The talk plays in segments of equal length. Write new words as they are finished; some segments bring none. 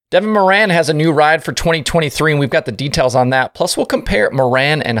Devin Moran has a new ride for 2023, and we've got the details on that. Plus, we'll compare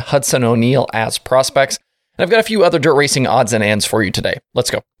Moran and Hudson O'Neal as prospects. And I've got a few other dirt racing odds and ends for you today.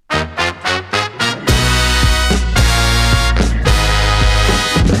 Let's go.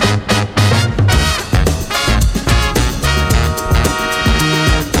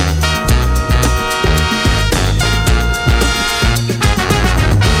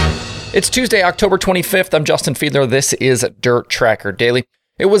 It's Tuesday, October 25th. I'm Justin Fiedler. This is Dirt Tracker Daily.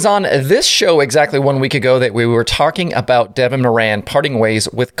 It was on this show exactly 1 week ago that we were talking about Devin Moran parting ways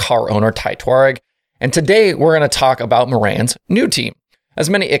with car owner Ty Tuareg. And today we're going to talk about Moran's new team.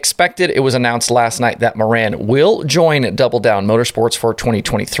 As many expected, it was announced last night that Moran will join Double Down Motorsports for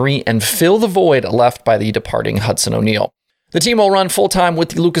 2023 and fill the void left by the departing Hudson O'Neal. The team will run full-time with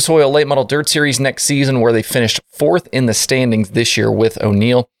the Lucas Oil Late Model Dirt Series next season, where they finished 4th in the standings this year with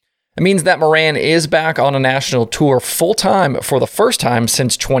O'Neal. It means that Moran is back on a national tour full-time for the first time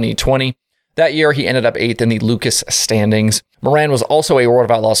since 2020. That year, he ended up 8th in the Lucas standings. Moran was also a World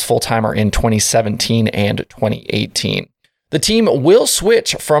of Outlaws full-timer in 2017 and 2018. The team will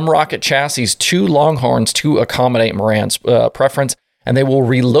switch from Rocket chassis to Longhorns to accommodate Moran's preference, and they will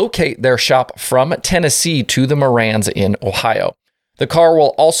relocate their shop from Tennessee to the Morans in Ohio. The car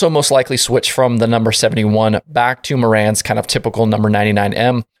will also most likely switch from the number 71 back to Moran's kind of typical number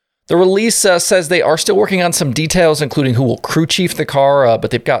 99M. The release says they are still working on some details, including who will crew chief the car,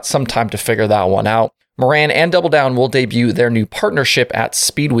 but they've got some time to figure that one out. Moran and Double Down will debut their new partnership at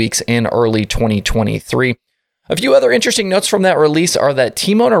Speed Weeks in early 2023. A few other interesting notes from that release are that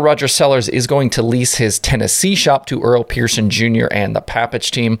team owner Roger Sellers is going to lease his Tennessee shop to Earl Pearson Jr. and the Papich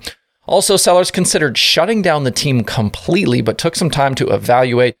team. Also, Sellers considered shutting down the team completely, but took some time to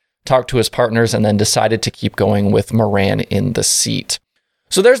evaluate, talk to his partners, and then decided to keep going with Moran in the seat.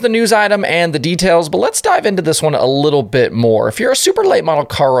 So there's the news item and the details, but let's dive into this one a little bit more. If you're a super late model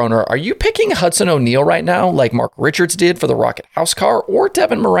car owner, are you picking Hudson O'Neal right now, like Mark Richards did for the Rocket House car, or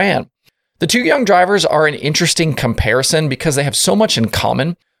Devin Moran? The two young drivers are an interesting comparison because they have so much in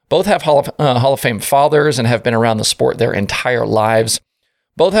common. Both have Hall of Fame fathers and have been around the sport their entire lives.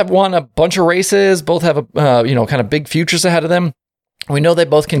 Both have won a bunch of races. Both have kind of big futures ahead of them. We know they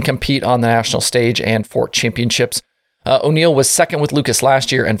both can compete on the national stage and for championships. O'Neal was second with Lucas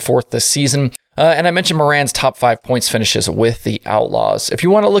last year and 4th this season. And I mentioned Moran's top 5 points finishes with the Outlaws. If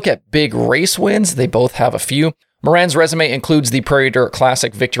you want to look at big race wins, they both have a few. Moran's resume includes the Prairie Dirt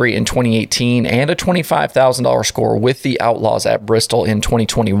Classic victory in 2018 and a $25,000 score with the Outlaws at Bristol in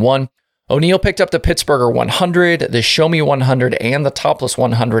 2021. O'Neal picked up the Pittsburgher 100, the Show Me 100, and the Topless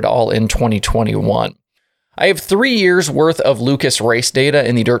 100 all in 2021. I have 3 years worth of Lucas race data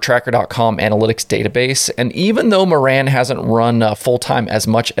in the DirtTracker.com analytics database, and even though Moran hasn't run full-time as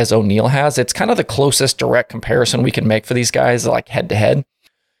much as O'Neal has, it's kind of the closest direct comparison we can make for these guys, like head-to-head.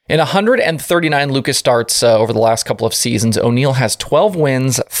 In 139 Lucas starts over the last couple of seasons, O'Neal has 12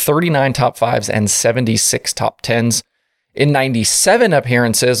 wins, 39 top 5s, and 76 top 10s. In 97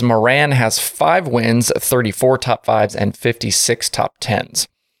 appearances, Moran has 5 wins, 34 top 5s, and 56 top 10s.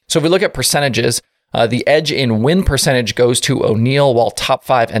 So if we look at percentages, the edge in win percentage goes to O'Neal, while top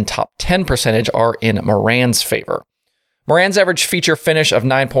 5 and top 10 percentage are in Moran's favor. Moran's average feature finish of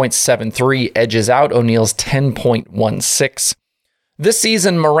 9.73 edges out O'Neal's 10.16. This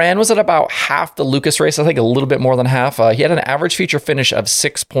season, Moran was at about half the Lucas race, I think a little bit more than half. He had an average feature finish of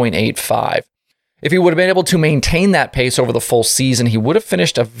 6.85. If he would have been able to maintain that pace over the full season, he would have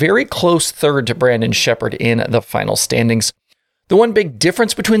finished a very close third to Brandon Sheppard in the final standings. The one big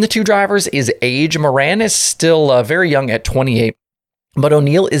difference between the two drivers is age. Moran is still very young at 28, but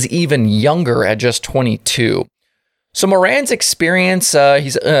O'Neal is even younger at just 22. So Moran's experience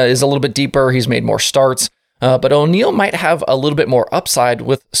is a little bit deeper. He's made more starts, but O'Neal might have a little bit more upside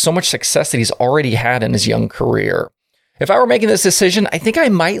with so much success that he's already had in his young career. If I were making this decision, I think I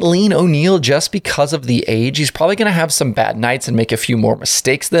might lean O'Neal just because of the age. He's probably going to have some bad nights and make a few more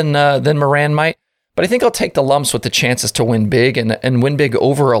mistakes than Moran might. But I think I'll take the lumps with the chances to win big and win big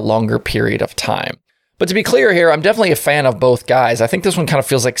over a longer period of time. But to be clear here, I'm definitely a fan of both guys. I think this one kind of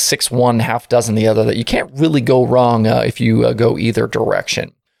feels like 6-1, half dozen the other, that you can't really go wrong if you go either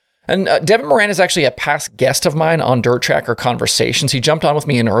direction. And Devin Moran is actually a past guest of mine on Dirt Tracker Conversations. He jumped on with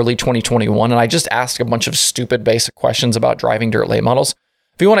me in early 2021, and I just asked a bunch of stupid basic questions about driving dirt late models.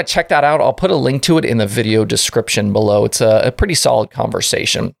 If you want to check that out, I'll put a link to it in the video description below. It's a pretty solid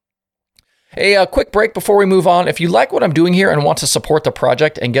conversation. A quick break before we move on. If you like what I'm doing here and want to support the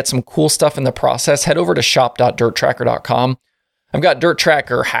project and get some cool stuff in the process, head over to shop.dirttracker.com. I've got Dirt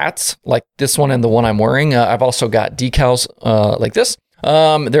Tracker hats like this one and the one I'm wearing. I've also got decals like this.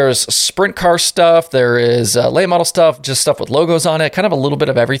 There's sprint car stuff. There is late model stuff, just stuff with logos on it, kind of a little bit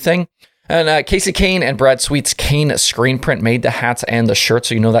of everything. And Casey Kane and Brad Sweet's Kane screen print made the hats and the shirts,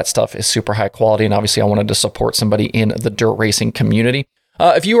 so you know that stuff is super high quality. And obviously, I wanted to support somebody in the dirt racing community.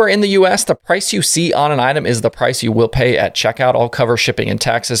 If you are in the US, the price you see on an item is the price you will pay at checkout. I'll cover shipping and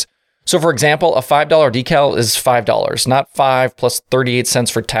taxes. So for example, a $5 decal is $5, not $5 plus 38 cents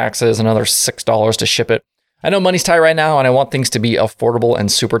for taxes, another $6 to ship it. I know money's tight right now, and I want things to be affordable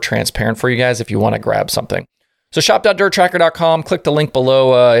and super transparent for you guys if you want to grab something. So shop.dirttracker.com, click the link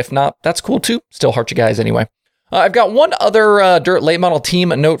below. If not, that's cool too. Still heart you guys anyway. I've got one other Dirt late model team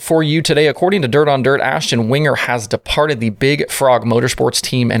note for you today. According to Dirt on Dirt, Ashton Winger has departed the Big Frog Motorsports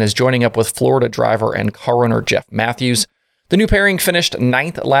team and is joining up with Florida driver and car owner Jeff Matthews. The new pairing finished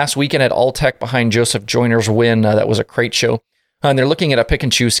 9th last weekend at Alltech behind Joseph Joyner's win. That was a crate show. And they're looking at a pick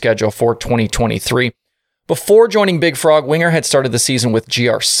and choose schedule for 2023. Before joining Big Frog, Winger had started the season with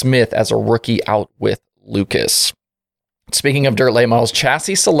GR Smith as a rookie out with Lucas. Speaking of dirt late models,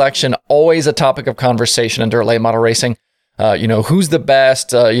 chassis selection, always a topic of conversation in dirt late model racing. Who's the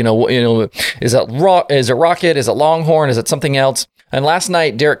best? Is it Rocket? Is it Longhorn? Is it something else? And last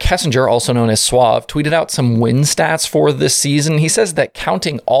night, Derek Kessinger, also known as Suave, tweeted out some win stats for this season. He says that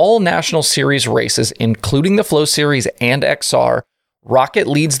counting all National Series races, including the Flow Series and XR, Rocket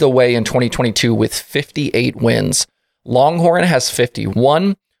leads the way in 2022 with 58 wins. Longhorn has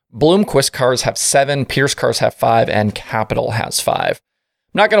 51. Bloomquist cars have 7, Pierce cars have 5, and Capital has 5.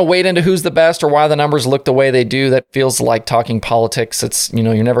 I'm not going to wade into who's the best or why the numbers look the way they do. That feels like talking politics. It's,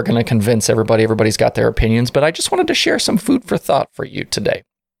 you're never going to convince everybody. Everybody's got their opinions, but I just wanted to share some food for thought for you today.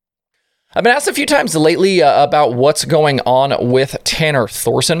 I've been asked a few times lately about what's going on with Tanner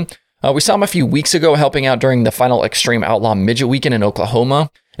Thorson. We saw him a few weeks ago helping out during the final Extreme Outlaw Midget Weekend in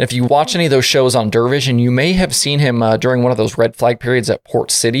Oklahoma. And if you watch any of those shows on Dervision, you may have seen him during one of those red flag periods at Port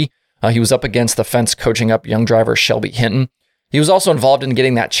City. He was up against the fence coaching up young driver Shelby Hinton. He was also involved in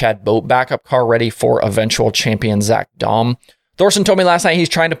getting that Chad Boat backup car ready for eventual champion Zach Daum. Thorson told me last night he's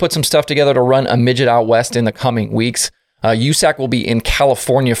trying to put some stuff together to run a midget out west in the coming weeks. USAC will be in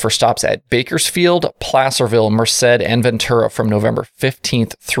California for stops at Bakersfield, Placerville, Merced, and Ventura from November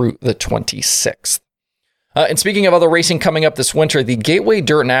 15th through the 26th. And speaking of other racing coming up this winter, the Gateway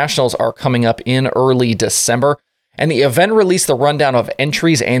Dirt Nationals are coming up in early December, and the event released the rundown of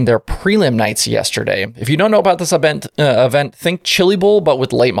entries and their prelim nights yesterday. If you don't know about this event, think Chili Bowl, but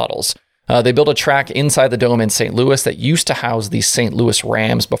with late models. They built a track inside the dome in St. Louis that used to house the St. Louis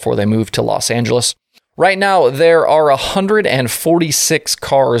Rams before they moved to Los Angeles. Right now, there are 146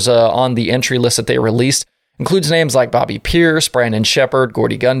 cars on the entry list that they released. Includes names like Bobby Pierce, Brandon Shepard,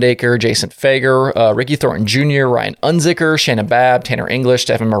 Gordy Gundaker, Jason Fager, Ricky Thornton Jr., Ryan Unzicker, Shannon Babb, Tanner English,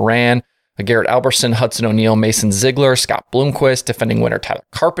 Devin Moran, Garrett Alberson, Hudson O'Neill, Mason Ziegler, Scott Bloomquist, defending winner Tyler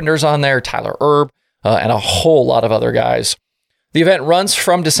Carpenter's on there, Tyler Erb, and a whole lot of other guys. The event runs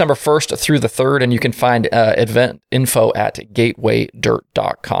from December 1st through the 3rd, and you can find event info at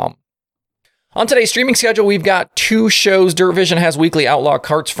gatewaydirt.com. On today's streaming schedule, we've got 2 shows. Dirt Vision has weekly outlaw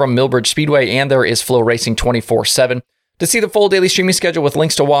carts from Millbridge Speedway, and there is Flow Racing 24/7. To see the full daily streaming schedule with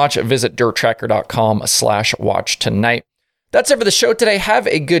links to watch, visit dirttracker.com/watch tonight. That's it for the show today. Have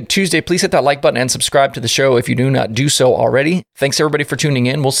a good Tuesday. Please hit that like button and subscribe to the show if you do not do so already. Thanks everybody for tuning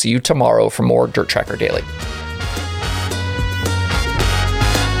in. We'll see you tomorrow for more Dirt Tracker Daily.